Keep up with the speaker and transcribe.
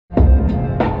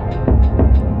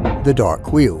The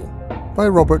Dark Wheel by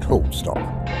Robert Holdstock.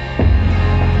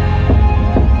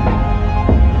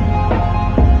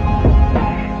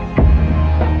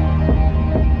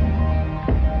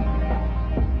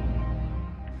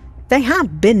 They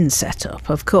had been set up,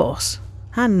 of course,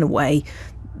 and away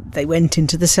they went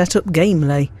into the setup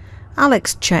gamely.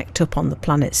 Alex checked up on the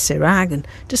planet Sirag and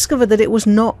discovered that it was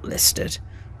not listed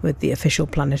with the official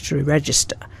planetary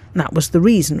register. That was the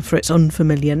reason for its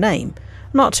unfamiliar name.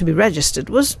 Not to be registered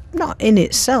was not in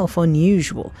itself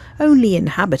unusual. Only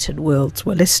inhabited worlds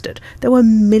were listed. There were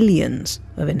millions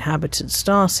of inhabited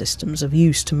star systems of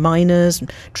use to miners,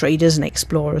 traders and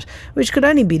explorers, which could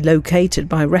only be located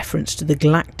by reference to the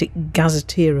Galactic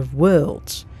Gazetteer of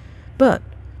Worlds. But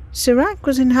Sirag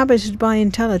was inhabited by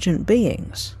intelligent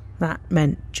beings. That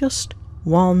meant just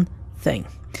one thing.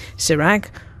 Sirag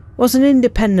was an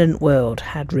independent world,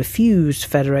 had refused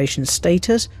Federation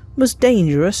status, was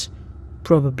dangerous,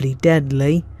 probably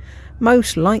deadly,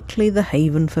 most likely the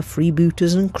haven for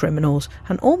freebooters and criminals,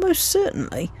 and almost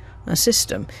certainly a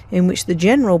system in which the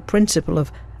general principle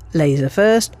of laser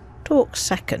first, talk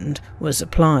second was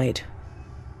applied.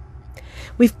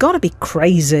 "We've got to be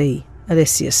crazy,"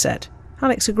 Alicia said.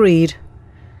 Alex agreed.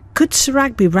 Could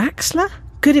Sirag be Raxxla?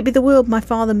 Could it be the world my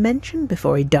father mentioned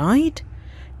before he died?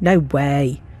 No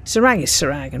way. Sirag is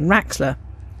Sirag, and Raxxla,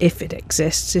 if it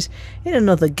exists, is in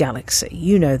another galaxy.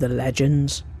 You know the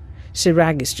legends.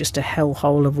 Sirag is just a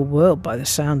hellhole of a world by the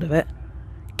sound of it.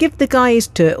 Give the guy his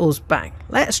turtles back.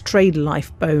 Let's trade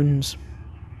life bones.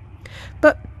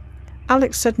 But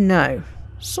Alex said no.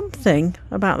 Something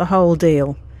about the whole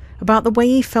deal, about the way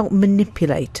he felt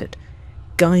manipulated,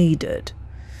 guided,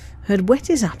 had whet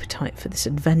his appetite for this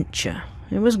adventure.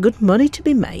 It was good money to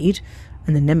be made,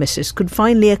 and the Nemesis could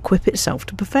finally equip itself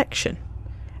to perfection.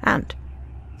 And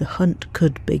the hunt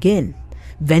could begin.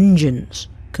 Vengeance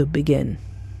could begin.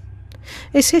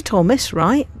 It's hit or miss,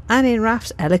 right? And in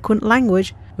Raph's eloquent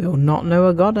language, we'll not know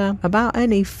a goddamn about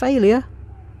any failure.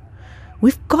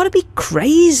 "We've got to be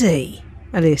crazy,"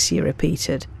 Alicia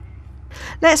repeated.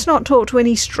 "Let's not talk to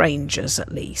any strangers,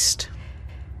 at least."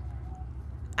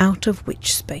 Out of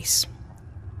witch space.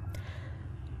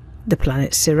 The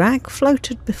planet Sirag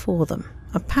floated before them,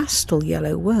 a pastel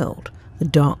yellow world, the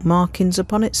dark markings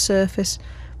upon its surface,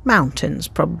 mountains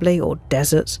probably, or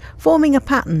deserts, forming a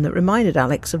pattern that reminded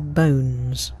Alex of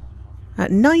bones.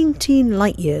 At 19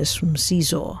 light-years from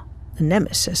Caesar, the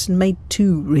Nemesis had made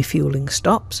 2 refuelling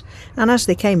stops, and as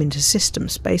they came into system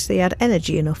space they had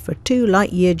energy enough for a 2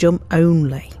 light-year jump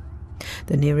only.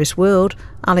 The nearest world,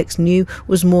 Alex knew,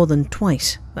 was more than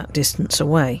twice that distance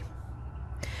away.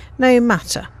 No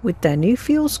matter, with their new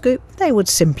fuel scoop, they would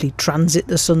simply transit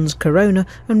the sun's corona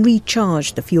and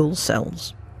recharge the fuel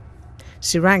cells.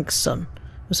 Sirag's sun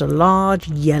was a large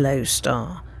yellow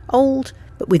star, old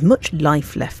but with much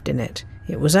life left in it.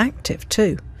 It was active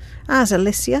too, as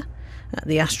Alicia, at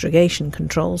the astrogation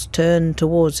controls, turned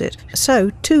towards it. So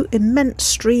 2 immense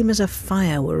streamers of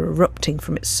fire were erupting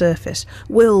from its surface,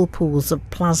 whirlpools of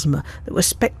plasma that were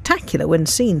spectacular when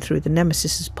seen through the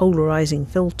Nemesis's polarising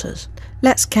filters.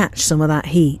 "Let's catch some of that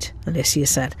heat," Alicia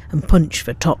said, and punched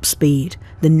for top speed.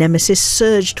 The Nemesis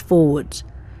surged forwards,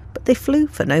 but they flew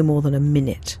for no more than a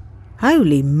minute.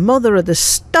 Holy mother of the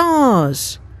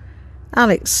stars!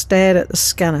 Alex stared at the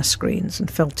scanner screens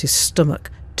and felt his stomach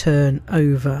turn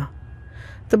over.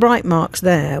 The bright marks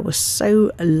there were so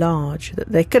large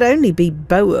that they could only be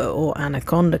Boa or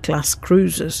Anaconda-class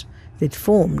cruisers. They'd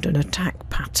formed an attack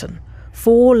pattern.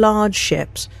 4 large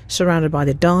ships surrounded by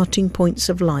the darting points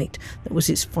of light that was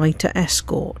its fighter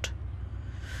escort.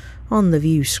 On the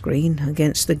view screen,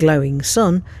 against the glowing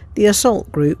sun, the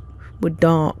assault group were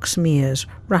dark smears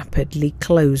rapidly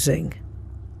closing.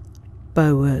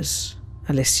 "Boas,"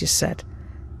 Alicia said.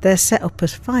 "They're set up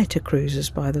as fighter cruisers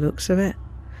by the looks of it.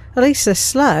 At least they're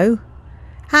slow.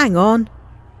 Hang on."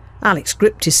 Alex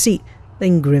gripped his seat,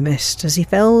 then grimaced as he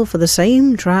fell for the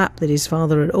same trap that his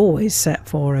father had always set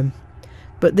for him.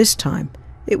 But this time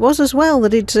it was as well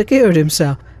that he'd secured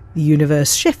himself. The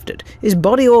universe shifted, his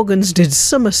body organs did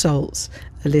somersaults.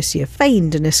 Alicia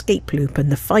feigned an escape loop, and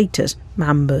the fighters,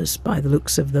 Mambas by the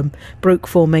looks of them, broke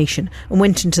formation and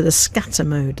went into the scatter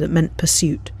mode that meant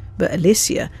pursuit. But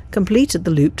Alicia completed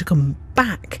the loop to come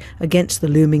back against the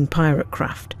looming pirate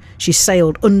craft. She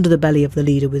sailed under the belly of the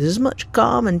leader with as much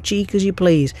calm and cheek as you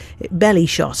please. It belly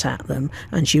shot at them,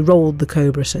 and she rolled the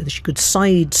Cobra so that she could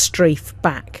side strafe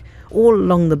back. All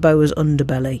along the Boa's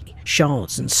underbelly,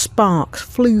 shards and sparks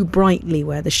flew brightly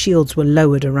where the shields were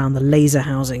lowered around the laser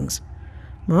housings.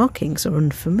 Markings are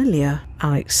unfamiliar,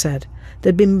 Alex said.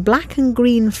 There'd been black and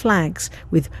green flags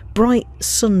with bright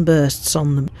sunbursts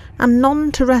on them and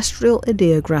non-terrestrial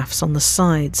ideographs on the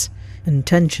sides.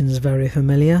 Intentions very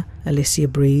familiar, Alicia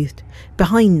breathed.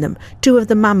 Behind them, 2 of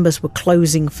the mambas were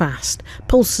closing fast.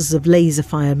 Pulses of laser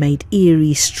fire made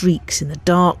eerie streaks in the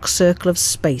dark circle of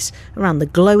space around the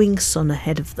glowing sun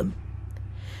ahead of them.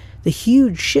 The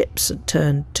huge ships had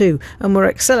turned too and were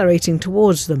accelerating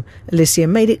towards them. Alicia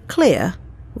made it clear,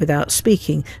 without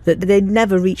speaking, that they'd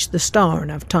never reach the star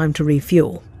and have time to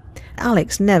refuel.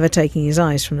 Alex, never taking his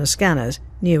eyes from the scanners,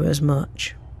 knew as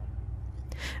much.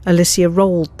 Alicia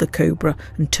rolled the Cobra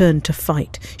and turned to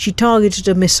fight. She targeted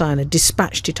a missile and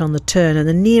dispatched it on the turn, and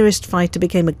the nearest fighter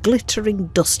became a glittering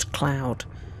dust cloud.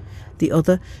 The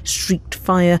other streaked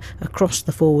fire across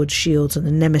the forward shields, and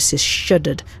the Nemesis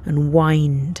shuddered and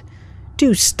whined.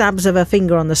 2 stabs of her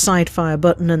finger on the side fire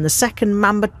button, and the second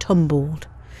Mamba tumbled.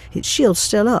 Its shield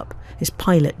still up, its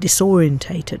pilot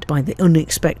disorientated by the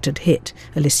unexpected hit.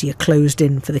 Alicia closed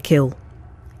in for the kill.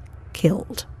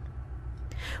 Killed.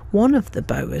 One of the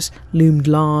boas loomed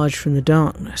large from the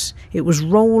darkness. It was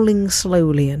rolling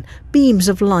slowly, and beams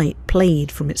of light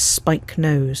played from its spike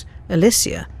nose.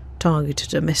 Alicia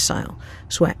targeted a missile.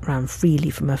 Sweat ran freely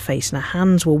from her face, and her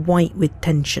hands were white with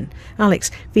tension. Alex,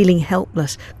 feeling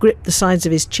helpless, gripped the sides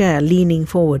of his chair, leaning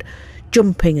forward,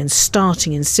 jumping and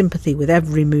starting in sympathy with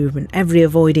every movement, every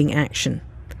avoiding action.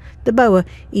 The boa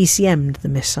ECM'd the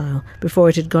missile before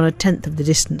it had gone 1/10 of the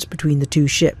distance between the 2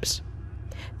 ships.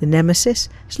 The Nemesis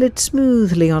slid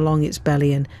smoothly along its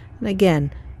belly and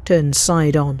again turned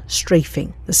side on,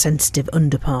 strafing the sensitive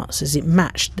underparts as it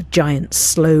matched the giant's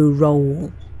slow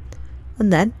roll.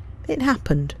 And then it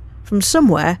happened. From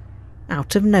somewhere,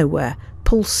 out of nowhere,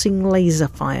 pulsing laser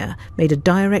fire made a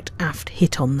direct aft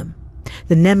hit on them.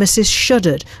 The Nemesis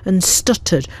shuddered and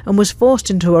stuttered and was forced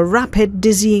into a rapid,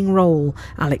 dizzying roll.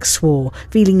 Alex swore,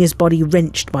 feeling his body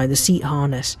wrenched by the seat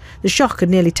harness. The shock had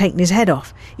nearly taken his head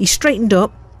off. He straightened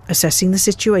up, assessing the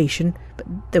situation, but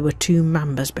there were 2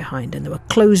 mambas behind, and they were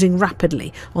closing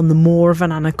rapidly on the maw of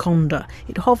an anaconda.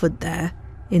 It hovered there,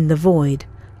 in the void,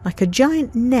 like a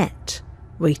giant net,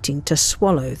 waiting to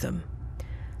swallow them.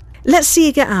 "Let's see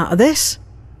you get out of this,"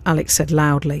 Alex said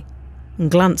loudly, and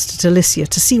glanced at Alicia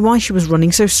to see why she was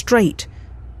running so straight.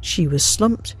 She was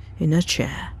slumped in a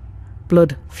chair.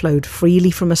 Blood flowed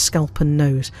freely from her scalp and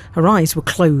nose. Her eyes were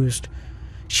closed.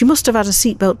 She must have had a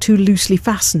seatbelt too loosely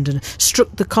fastened and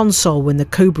struck the console when the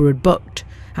Cobra had bucked.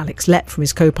 Alex leapt from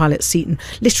his co-pilot's seat and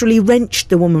literally wrenched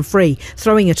the woman free,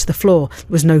 throwing her to the floor. There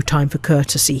was no time for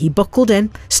courtesy. He buckled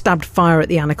in, stabbed fire at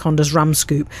the Anaconda's ram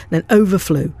scoop, then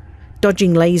overflew,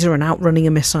 dodging laser and outrunning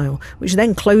a missile, which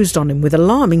then closed on him with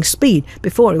alarming speed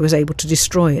before he was able to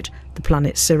destroy it. The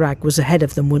planet Sirag was ahead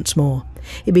of them once more.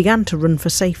 He began to run for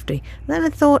safety. Then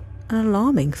an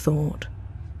alarming thought.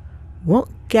 What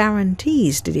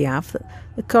guarantees did he have that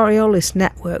the Coriolis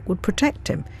network would protect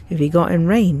him if he got in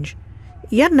range?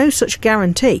 He had no such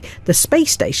guarantee. The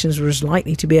space stations were as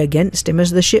likely to be against him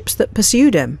as the ships that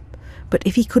pursued him. But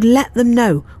if he could let them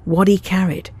know what he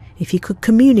carried, if he could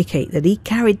communicate that he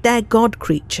carried their god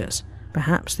creatures,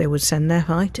 perhaps they would send their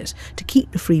fighters to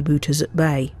keep the freebooters at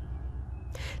bay.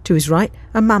 To his right,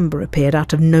 a Mamba appeared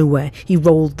out of nowhere. He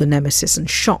rolled the Nemesis and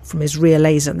shot from his rear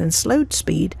laser, then slowed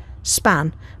speed,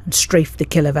 span, and strafed the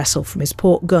killer vessel from his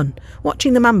port gun,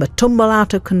 watching the Mamba tumble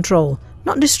out of control,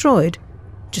 not destroyed,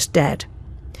 just dead.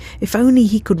 If only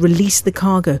he could release the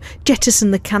cargo,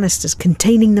 jettison the canisters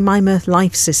containing the Mimurth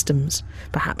life systems,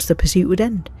 perhaps the pursuit would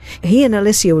end. He and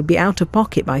Alicia would be out of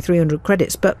pocket by 300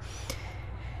 credits, but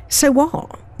so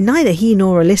what? Neither he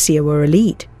nor Alicia were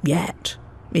elite, yet.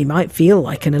 He might feel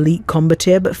like an elite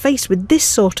combateer, but faced with this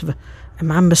sort of a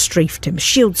Mamba strafed him.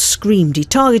 Shield screamed. He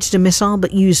targeted a missile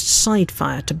but used side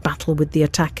fire to battle with the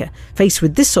attacker. Faced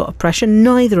with this sort of pressure,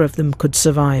 neither of them could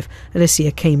survive.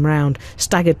 Alicia came round,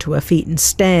 staggered to her feet and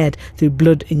stared through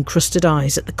blood-encrusted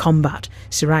eyes at the combat.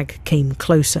 Sirag came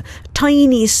closer. A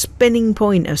tiny spinning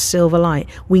point of silver light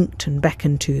winked and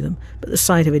beckoned to them, but the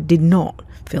sight of it did not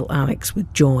fill Alex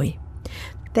with joy.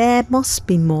 There must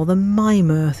be more than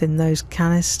Mimurth in those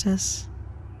canisters,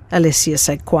 Alicia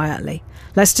said quietly.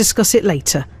 Let's discuss it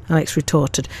later, Alex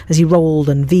retorted as he rolled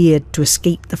and veered to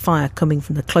escape the fire coming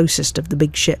from the closest of the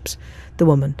big ships. The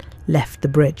woman left the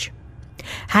bridge.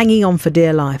 Hanging on for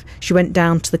dear life, she went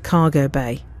down to the cargo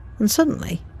bay, and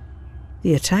suddenly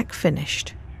the attack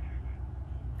finished.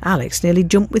 Alex nearly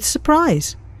jumped with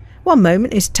surprise. One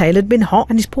moment his tail had been hot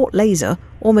and his port laser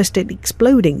almost at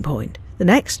exploding point. The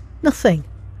next, nothing.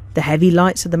 The heavy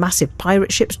lights of the massive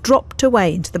pirate ships dropped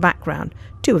away into the background.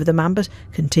 Two of the Mambas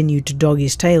continued to dog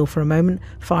his tail for a moment,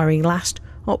 firing last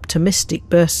optimistic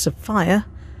bursts of fire.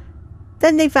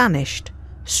 Then they vanished,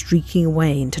 streaking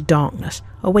away into darkness,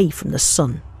 away from the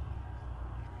sun.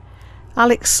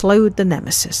 Alex slowed the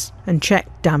Nemesis and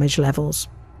checked damage levels.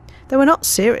 They were not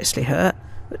seriously hurt,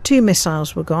 but 2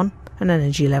 missiles were gone and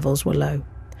energy levels were low.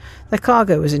 The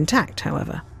cargo was intact,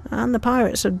 however, and the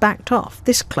pirates had backed off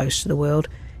this close to the world.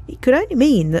 It could only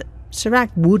mean that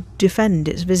Sirach would defend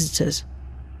its visitors.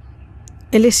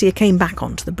 Alicia came back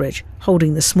onto the bridge,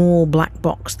 holding the small black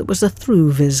box that was the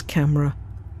through-vis camera.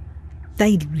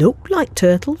 They look like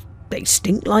turtles, they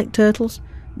stink like turtles,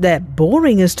 they're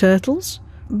boring as turtles,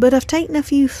 but I've taken a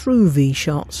few through-vis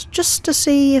shots just to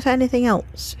see if anything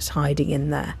else is hiding in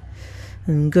there.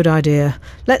 And good idea.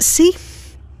 Let's see.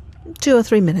 2 or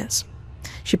 3 minutes.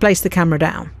 She placed the camera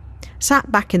down,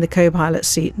 sat back in the co-pilot's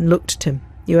seat and looked at him.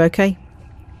 You okay?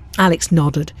 Alex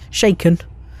nodded, shaken.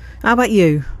 How about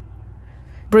you?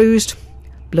 Bruised,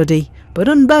 bloody, but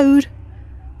unbowed.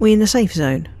 We in the safe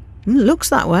zone? Looks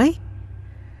that way.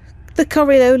 The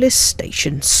Coriolis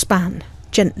station span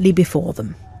gently before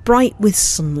them, bright with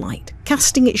sunlight,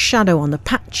 casting its shadow on the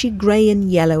patchy grey and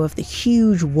yellow of the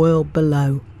huge world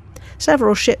below.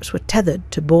 Several ships were tethered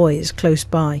to buoys close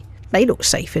by. They looked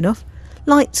safe enough.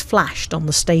 Lights flashed on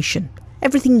the station.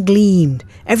 Everything gleamed,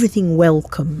 everything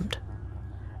welcomed.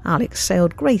 Alex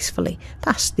sailed gracefully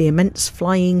past the immense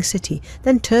flying city,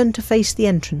 then turned to face the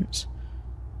entrance.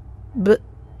 But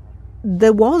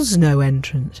there was no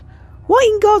entrance. What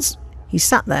in God's... He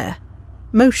sat there,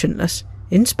 motionless,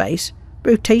 in space,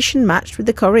 rotation matched with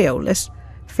the Coriolis,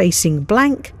 facing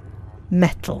blank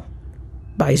metal.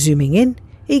 By zooming in,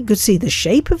 he could see the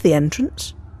shape of the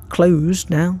entrance, closed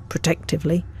now,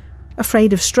 protectively.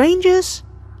 Afraid of strangers?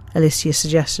 Alicia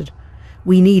suggested.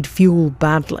 We need fuel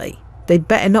badly. They'd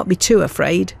better not be too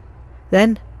afraid.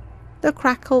 Then, the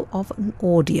crackle of an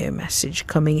audio message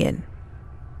coming in.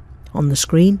 On the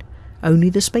screen, only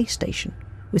the space station,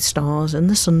 with stars and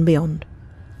the sun beyond.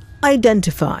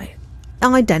 Identify.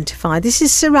 This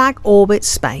is Sirach Orbit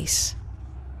Space.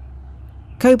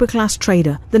 Cobra-class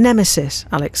trader, the Nemesis,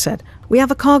 Alex said. We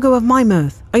have a cargo of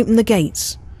Mymyrth. Open the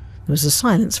gates. There was a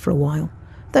silence for a while,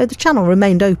 though the channel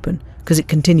remained open, because it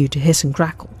continued to hiss and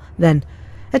crackle. Then,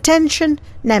 attention,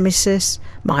 Nemesis,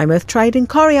 Mymyrth trade in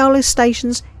Coriolis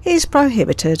stations is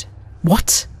prohibited.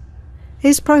 What?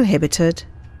 Is prohibited.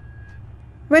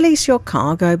 Release your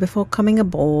cargo before coming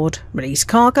aboard. Release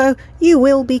cargo, you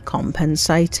will be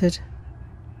compensated.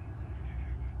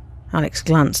 Alex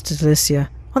glanced at Alicia.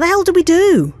 What the hell do we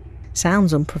do?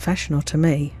 Sounds unprofessional to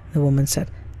me, the woman said.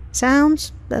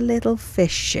 Sounds a little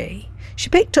fishy. She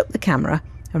picked up the camera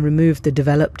and removed the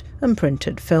developed and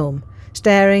printed film.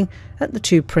 Staring at the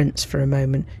 2 prints for a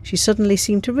moment, she suddenly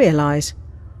seemed to realise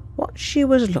what she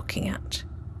was looking at,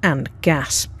 and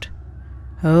gasped.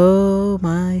 Oh,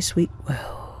 my sweet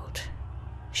world,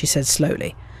 she said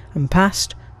slowly, and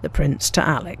passed the prints to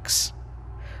Alex.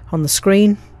 On the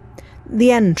screen,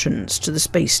 the entrance to the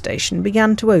space station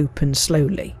began to open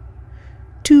slowly.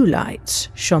 2 lights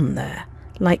shone there,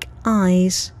 like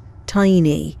eyes,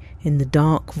 tiny in the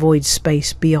dark void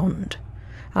space beyond.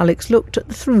 Alex looked at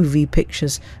the through-view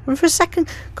pictures and for a second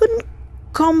couldn't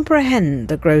comprehend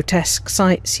the grotesque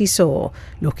sights he saw.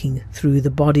 Looking through the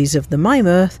bodies of the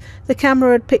Mymyrth, the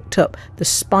camera had picked up the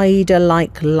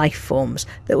spider-like life forms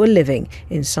that were living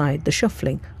inside the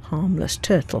shuffling, harmless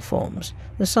turtle forms.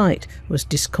 The sight was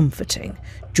discomforting.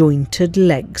 Jointed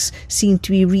legs seemed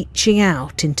to be reaching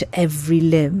out into every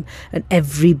limb and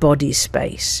every body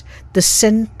space. The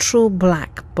central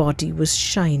black body was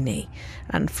shiny,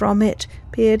 and from it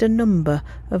peered a number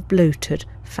of bloated,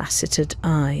 faceted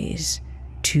eyes.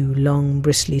 2 long,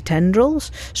 bristly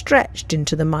tendrils stretched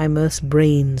into the Mymyrth's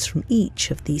brains from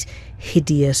each of these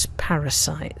hideous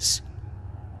parasites.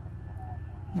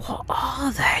 What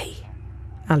are they?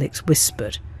 Alex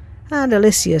whispered, and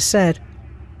Alicia said,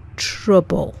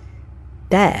 Trouble.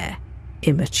 They're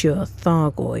immature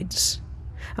Thargoids.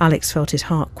 Alex felt his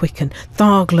heart quicken.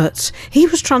 Tharglets! He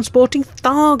was transporting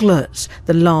Tharglets,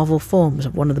 the larval forms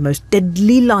of one of the most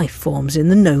deadly life forms in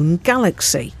the known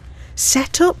galaxy.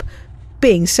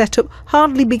 Being set up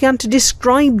hardly began to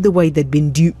describe the way they'd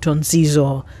been duped on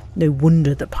Xizor. No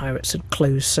wonder the pirates had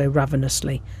closed so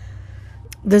ravenously.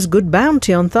 There's good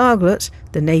bounty on Tharglets.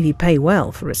 The Navy pay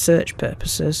well for research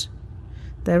purposes.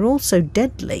 They're also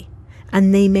deadly,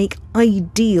 and they make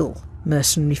ideal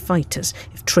mercenary fighters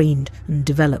if trained and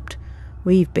developed.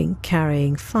 We've been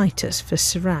carrying fighters for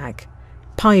Sirach.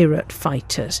 Pirate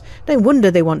fighters. No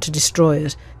wonder they want to destroy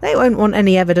us. They won't want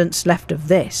any evidence left of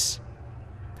this.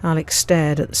 Alex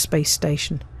stared at the space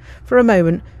station. For a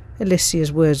moment,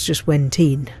 Alicia's words just went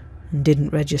in and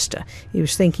didn't register. He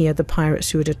was thinking of the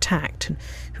pirates who had attacked and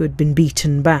who had been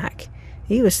beaten back.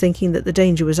 He was thinking that the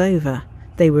danger was over.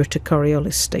 They were at a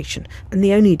Coriolis station, and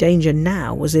the only danger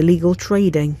now was illegal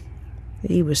trading.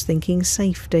 He was thinking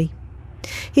safety.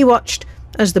 He watched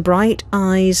as the bright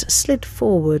eyes slid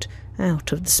forward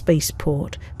out of the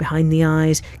spaceport. Behind the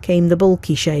eyes came the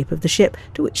bulky shape of the ship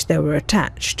to which they were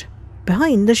attached.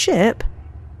 Behind the ship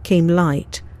came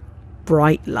light,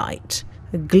 bright light,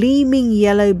 a gleaming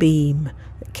yellow beam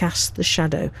that cast the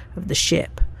shadow of the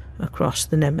ship across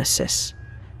the Nemesis,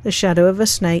 the shadow of a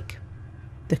snake,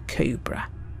 the Cobra.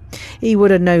 He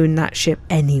would have known that ship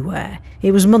anywhere.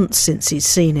 It was months since he'd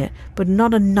seen it, but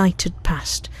not a night had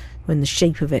passed when the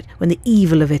shape of it, when the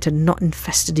evil of it had not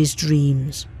infested his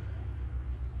dreams.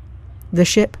 The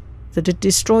ship that had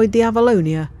destroyed the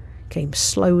Avalonia came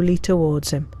slowly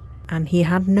towards him, and he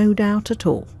had no doubt at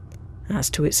all as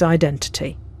to its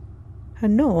identity.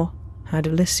 And nor had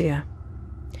Alicia.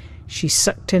 She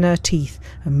sucked in her teeth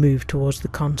and moved towards the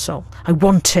console. "I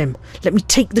want him! Let me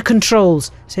take the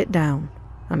controls!" "Sit down,"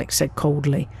 Alex said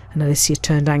coldly, and Alicia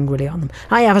turned angrily on them.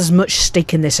 "I have as much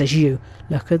stake in this as you."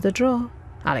 "Look at the draw,"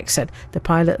 Alex said. "The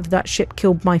pilot of that ship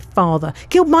killed my father,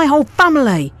 killed my whole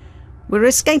family. We were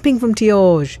escaping from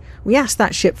Tiorge. We asked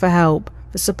that ship for help,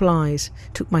 for supplies,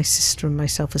 took my sister and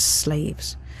myself as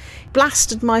slaves.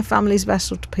 Blasted my family's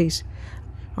vessel to pieces.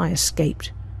 I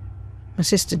escaped. My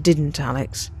sister didn't,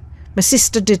 Alex. My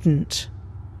sister didn't.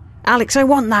 Alex, I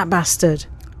want that bastard."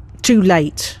 Too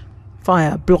late.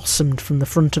 Fire blossomed from the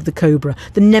front of the Cobra.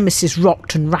 The Nemesis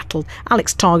rocked and rattled.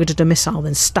 Alex targeted a missile,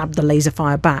 then stabbed the laser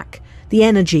fire back. The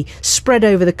energy spread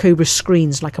over the Cobra's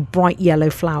screens like a bright yellow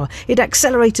flower. It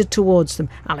accelerated towards them.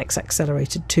 Alex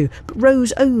accelerated too, but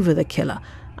rose over the killer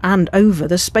and over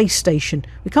the space station.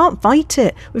 "We can't fight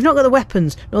it. We've not got the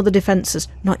weapons nor the defences.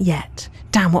 Not yet.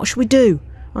 Damn, what should we do?"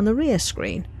 On the rear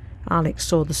screen, Alex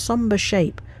saw the sombre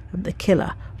shape of the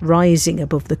killer rising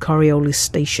above the Coriolis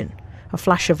station. A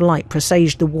flash of light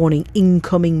presaged the warning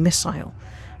incoming missile,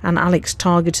 and Alex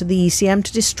targeted the ECM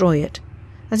to destroy it.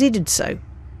 As he did so,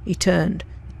 he turned.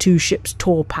 The two ships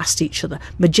tore past each other,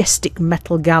 majestic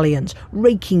metal galleons,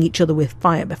 raking each other with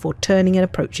fire before turning and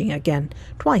approaching again.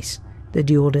 Twice they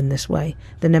duelled in this way.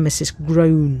 The Nemesis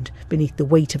groaned beneath the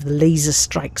weight of the laser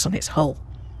strikes on its hull.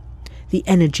 The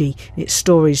energy in its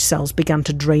storage cells began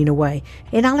to drain away.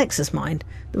 In Alex's mind,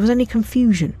 there was only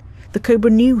confusion. The Cobra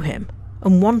knew him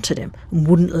and wanted him and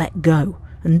wouldn't let go.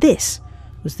 And this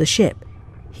was the ship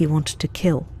he wanted to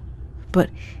kill. But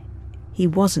he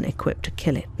wasn't equipped to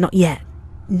kill it. Not yet.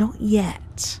 Not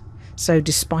yet. So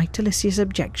despite Alicia's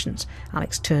objections,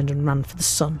 Alex turned and ran for the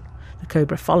sun. The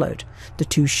Cobra followed. The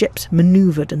two ships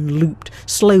manoeuvred and looped,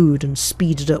 slowed and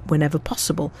speeded up whenever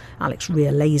possible. Alex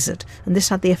rear lasered, and this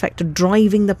had the effect of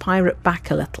driving the pirate back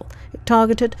a little. It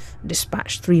targeted and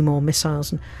dispatched 3 more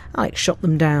missiles, and Alex shot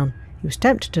them down. He was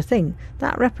tempted to think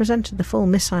that represented the full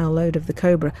missile load of the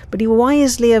Cobra, but he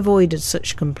wisely avoided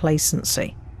such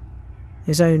complacency.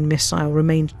 His own missile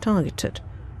remained targeted,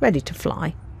 ready to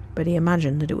fly, but he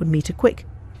imagined that it would meet a quick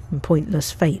and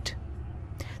pointless fate.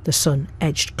 The sun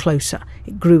edged closer.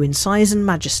 It grew in size and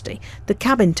majesty. The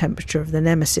cabin temperature of the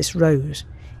Nemesis rose.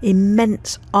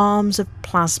 Immense arms of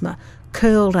plasma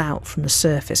curled out from the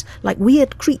surface, like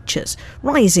weird creatures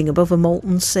rising above a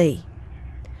molten sea.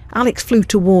 Alex flew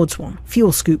towards one,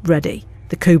 fuel scoop ready.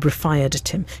 The Cobra fired at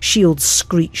him. Shields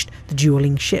screeched. The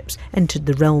duelling ships entered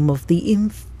the realm of the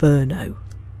Inferno.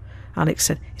 Alex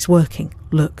said, "It's working.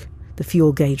 Look." The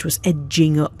fuel gauge was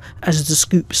edging up as the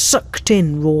scoop sucked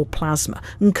in raw plasma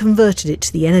and converted it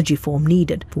to the energy form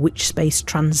needed for witch space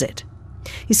transit.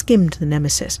 He skimmed the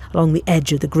Nemesis along the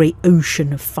edge of the great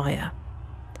ocean of fire.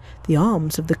 The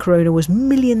arms of the Corona was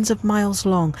millions of miles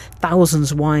long,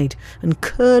 thousands wide, and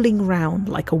curling round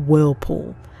like a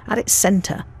whirlpool. At its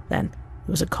centre, then,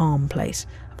 there was a calm place,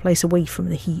 a place away from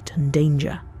the heat and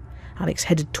danger. Alex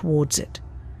headed towards it.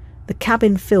 The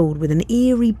cabin filled with an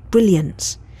eerie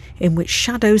brilliance, in which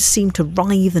shadows seemed to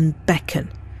writhe and beckon.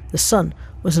 The sun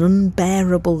was an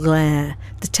unbearable glare.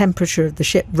 The temperature of the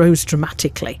ship rose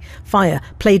dramatically. Fire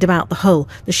played about the hull.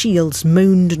 The shields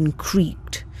moaned and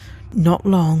creaked. "Not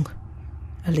long,"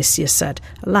 Alicia said.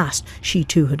 At last, she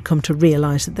too had come to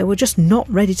realise that they were just not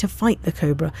ready to fight the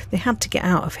Cobra. They had to get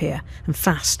out of here, and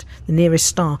fast. The nearest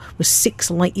star was 6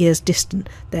 light-years distant.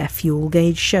 Their fuel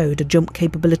gauge showed a jump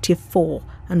capability of 4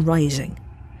 and rising.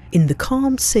 In the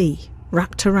calm sea,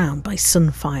 wrapped around by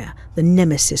sunfire, the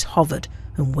Nemesis hovered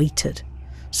and waited.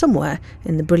 Somewhere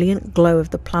in the brilliant glow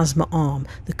of the plasma arm,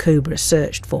 the Cobra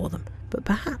searched for them, but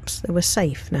perhaps they were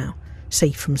safe now,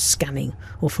 safe from scanning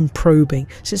or from probing,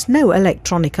 since no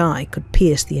electronic eye could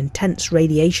pierce the intense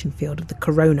radiation field of the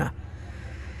Corona.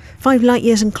 5 light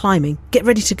years and climbing. Get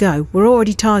ready to go. We're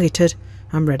already targeted.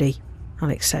 I'm ready,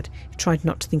 Alex said. He tried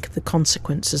not to think of the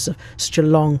consequences of such a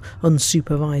long,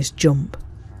 unsupervised jump.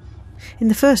 In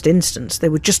the first instance, they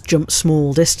would just jump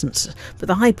small distances, but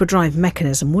the hyperdrive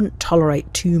mechanism wouldn't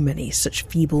tolerate too many such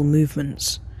feeble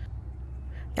movements.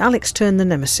 Alex turned the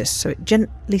Nemesis so it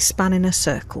gently span in a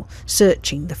circle,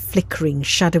 searching the flickering,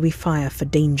 shadowy fire for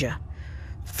danger.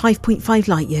 5.5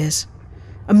 light years.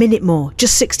 A minute more.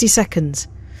 Just 60 seconds.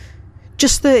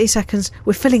 Just 30 seconds.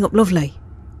 We're filling up lovely.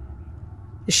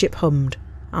 The ship hummed.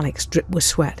 Alex dripped with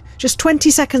sweat. Just 20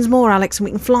 seconds more, Alex, and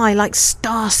we can fly like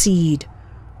starseed.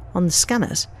 On the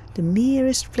scanners, the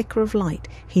merest flicker of light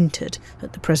hinted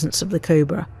at the presence of the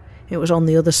Cobra. It was on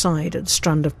the other side of the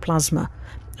strand of plasma.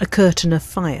 A curtain of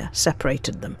fire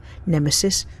separated them.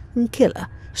 Nemesis and Killer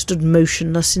stood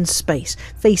motionless in space,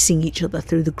 facing each other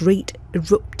through the great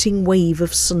erupting wave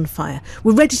of sunfire.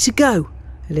 "We're ready to go,"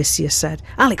 Alicia said.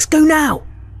 "Alex, go now!"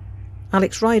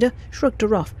 Alex Rider shrugged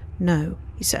her off. "No,"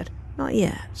 he said, "not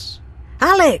yet."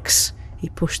 "Alex!" He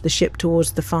pushed the ship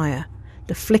towards the fire.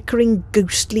 The flickering,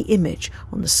 ghostly image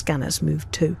on the scanners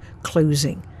moved too,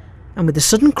 closing. And with a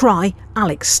sudden cry,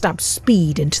 Alex stabbed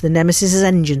speed into the Nemesis's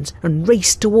engines and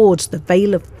raced towards the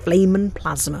veil of flame and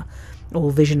plasma.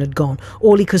 All vision had gone.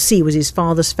 All he could see was his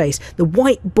father's face, the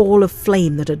white ball of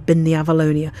flame that had been the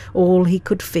Avalonia. All he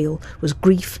could feel was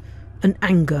grief and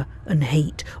anger and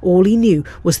hate. All he knew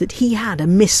was that he had a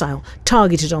missile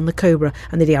targeted on the Cobra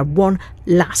and that he had one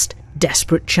last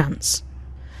desperate chance.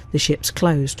 The ships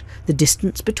closed. The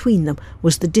distance between them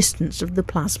was the distance of the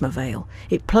plasma veil.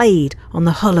 It played on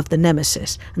the hull of the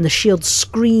Nemesis, and the shield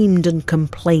screamed and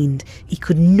complained. He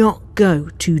could not go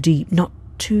too deep, not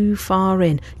too far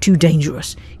in, too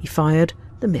dangerous. He fired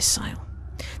the missile.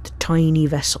 The tiny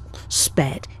vessel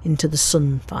sped into the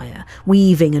sunfire,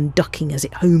 weaving and ducking as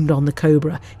it homed on the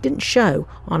Cobra. It didn't show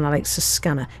on Alex's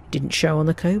scanner. It didn't show on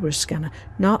the Cobra's scanner.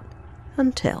 Not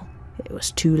until it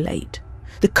was too late.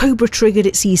 The Cobra triggered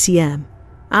its ECM.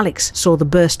 Alex saw the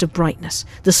burst of brightness,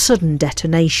 the sudden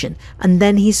detonation, and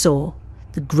then he saw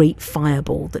the great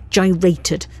fireball that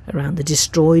gyrated around the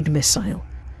destroyed missile.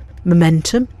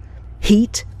 Momentum,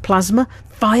 heat, plasma,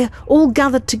 fire, all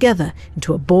gathered together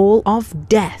into a ball of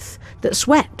death that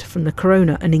swept from the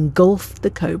corona and engulfed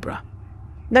the Cobra.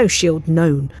 No shield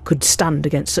known could stand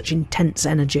against such intense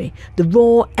energy. The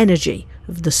raw energy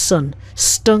of the sun,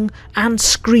 stung and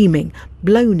screaming,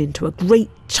 blown into a great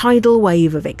tidal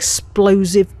wave of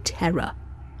explosive terror.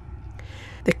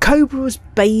 The Cobra was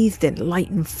bathed in light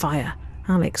and fire.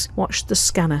 Alex watched the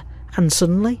scanner, and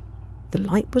suddenly the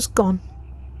light was gone.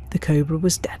 The Cobra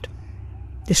was dead.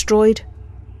 Destroyed.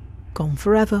 Gone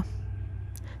forever.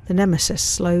 The Nemesis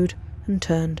slowed and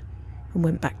turned and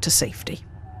went back to safety.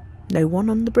 No one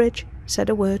on the bridge said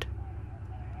a word,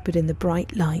 but in the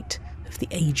bright light of the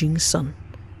aging sun,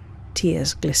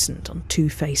 tears glistened on 2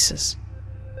 faces.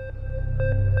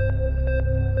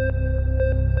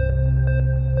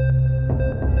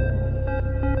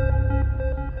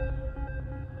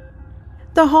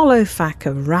 The holophach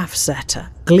of Raf Zeta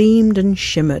gleamed and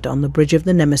shimmered on the bridge of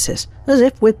the Nemesis, as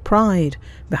if with pride.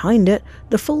 Behind it,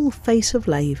 the full face of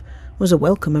Lave was a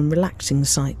welcome and relaxing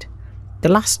sight. The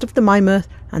last of the Mimurth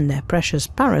and their precious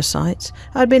parasites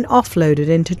had been offloaded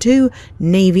into 2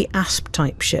 Navy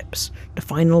Asp-type ships. The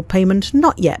final payment had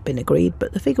not yet been agreed,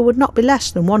 but the figure would not be less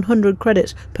than 100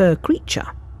 credits per creature.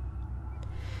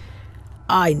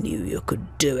 "I knew you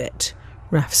could do it,"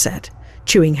 Raf said,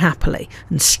 chewing happily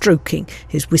and stroking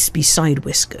his wispy side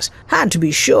whiskers. "Had to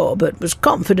be sure, but was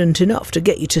confident enough to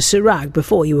get you to Sirag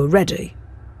before you were ready."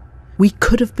 "We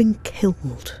could have been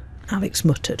killed," Alex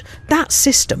muttered. "That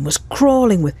system was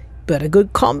crawling with..." "But a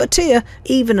good combateer,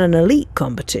 even an elite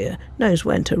combateer, knows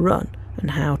when to run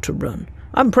and how to run.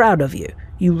 I'm proud of you.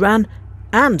 You ran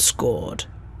and scored."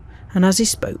 And as he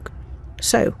spoke,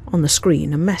 so on the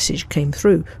screen a message came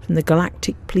through from the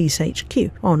Galactic Police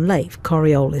HQ on Lave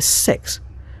Coriolis 6.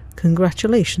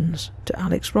 "Congratulations to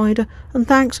Alex Rider, and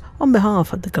thanks on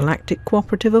behalf of the Galactic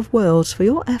Cooperative of Worlds for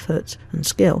your efforts and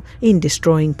skill in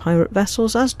destroying pirate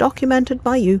vessels as documented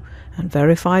by you and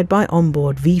verified by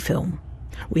onboard V-Film.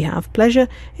 We have pleasure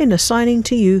in assigning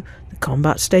to you the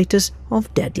combat status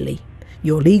of Deadly.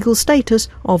 Your legal status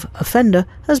of Offender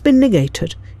has been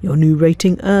negated. Your new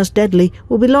rating as Deadly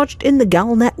will be lodged in the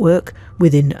GAL network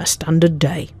within a standard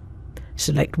day.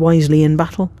 Select wisely in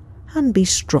battle and be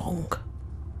strong."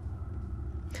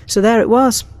 So there it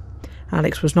was.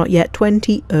 Alex was not yet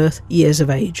 20 Earth years of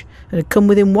age, and had come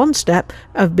within 1 step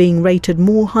of being rated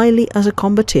more highly as a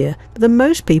combateer than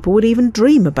most people would even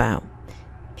dream about.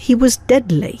 He was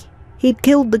deadly. He'd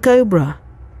killed the Cobra.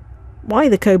 Why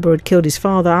the Cobra had killed his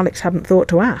father, Alex hadn't thought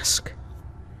to ask.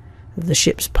 Of the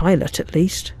ship's pilot, at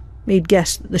least. He'd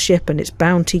guessed that the ship and its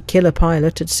bounty killer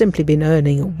pilot had simply been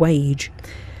earning a wage.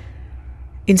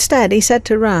 Instead, he said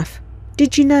to Raff,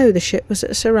 "Did you know the ship was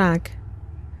at Sarag?"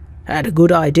 "Had a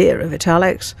good idea of it,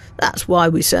 Alex. That's why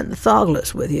we sent the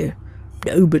Tharglets with you.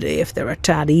 Nobody, if they're a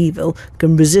tad evil,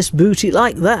 can resist booty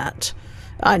like that.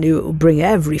 I knew it would bring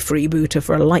every freebooter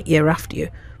for a light year after you,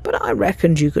 but I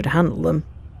reckoned you could handle them.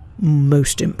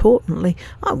 Most importantly,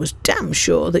 I was damn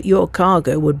sure that your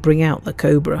cargo would bring out the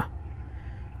Cobra.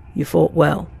 You fought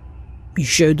well. You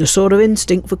showed the sort of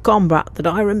instinct for combat that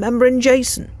I remember in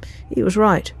Jason. He was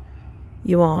right.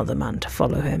 You are the man to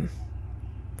follow him."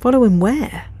 "Follow him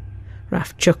where?"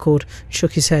 Raff chuckled and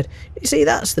shook his head. "You see,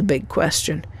 that's the big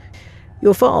question.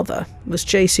 Your father was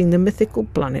chasing the mythical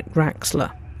planet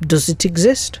Raxxla. Does it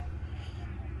exist?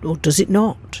 Or does it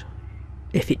not?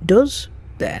 If it does,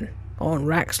 then on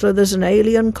Raxxla there's an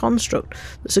alien construct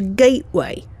that's a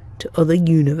gateway to other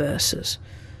universes,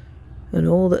 and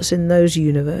all that's in those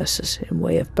universes in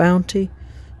way of bounty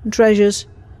and treasures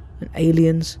and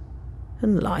aliens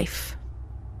and life."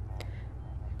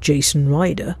 Jason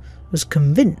Ryder was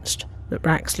convinced that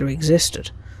Raxxla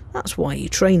existed. That's why he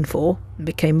trained for and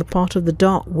became a part of the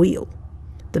Dark Wheel,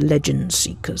 the Legend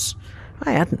Seekers.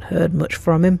 I hadn't heard much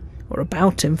from him or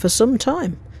about him for some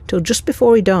time, till just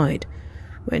before he died,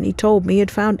 when he told me he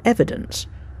had found evidence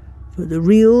for the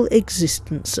real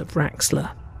existence of Raxxla.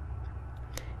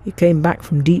 He came back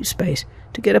from deep space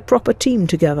to get a proper team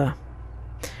together.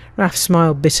 Raff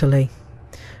smiled bitterly.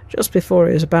 Just before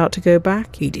he was about to go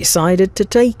back, he decided to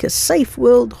take a safe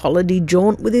world holiday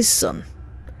jaunt with his son.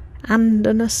 And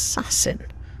an assassin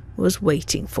was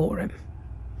waiting for him.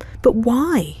 "But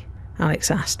why?"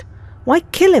 Alex asked. "Why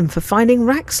kill him for finding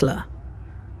Raxxla?"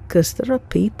 "'Cause there are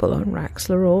people on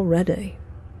Raxxla already.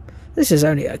 This is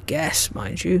only a guess,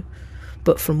 mind you,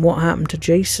 but from what happened to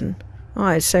Jason,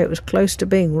 I'd say it was close to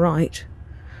being right.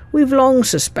 We've long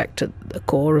suspected that the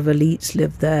core of elites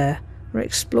live there, are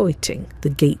exploiting the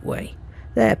gateway.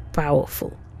 They're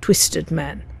powerful, twisted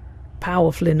men,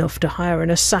 powerful enough to hire an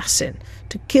assassin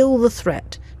to kill the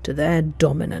threat to their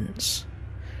dominance."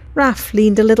 Raff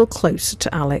leaned a little closer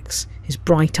to Alex, his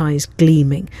bright eyes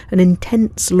gleaming, an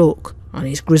intense look on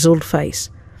his grizzled face.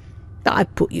 "I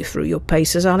put you through your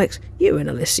paces, Alex, you and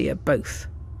Alicia both.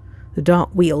 The Dark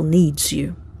Wheel needs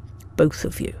you, both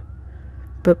of you.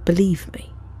 But believe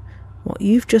me, what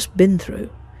you've just been through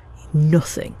is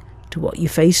nothing to what you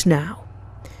face now.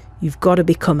 You've got to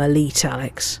become elite,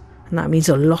 Alex, and that means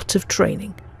a lot of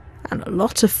training, and a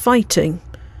lot of fighting,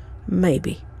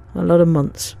 maybe a lot of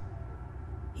months,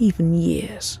 even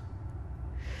years.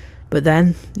 But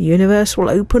then the universe will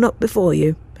open up before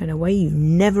you in a way you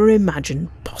never imagined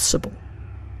possible."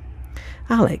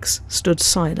 Alex stood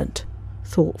silent,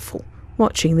 thoughtful,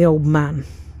 watching the old man.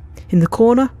 In the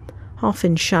corner, half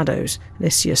in shadows,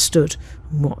 Alicia stood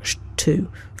and watched too,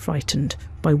 frightened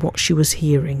by what she was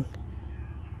hearing.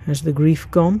 "Has the grief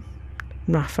gone?"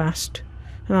 Raff asked,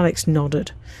 and Alex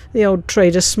nodded. The old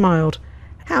trader smiled.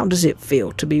 "How does it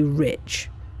feel to be rich?"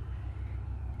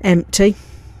 "Empty,"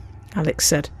 Alex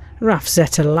said. Raff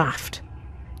Zeta laughed.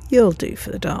 "You'll do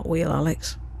for the Dark Wheel,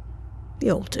 Alex.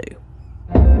 You'll do."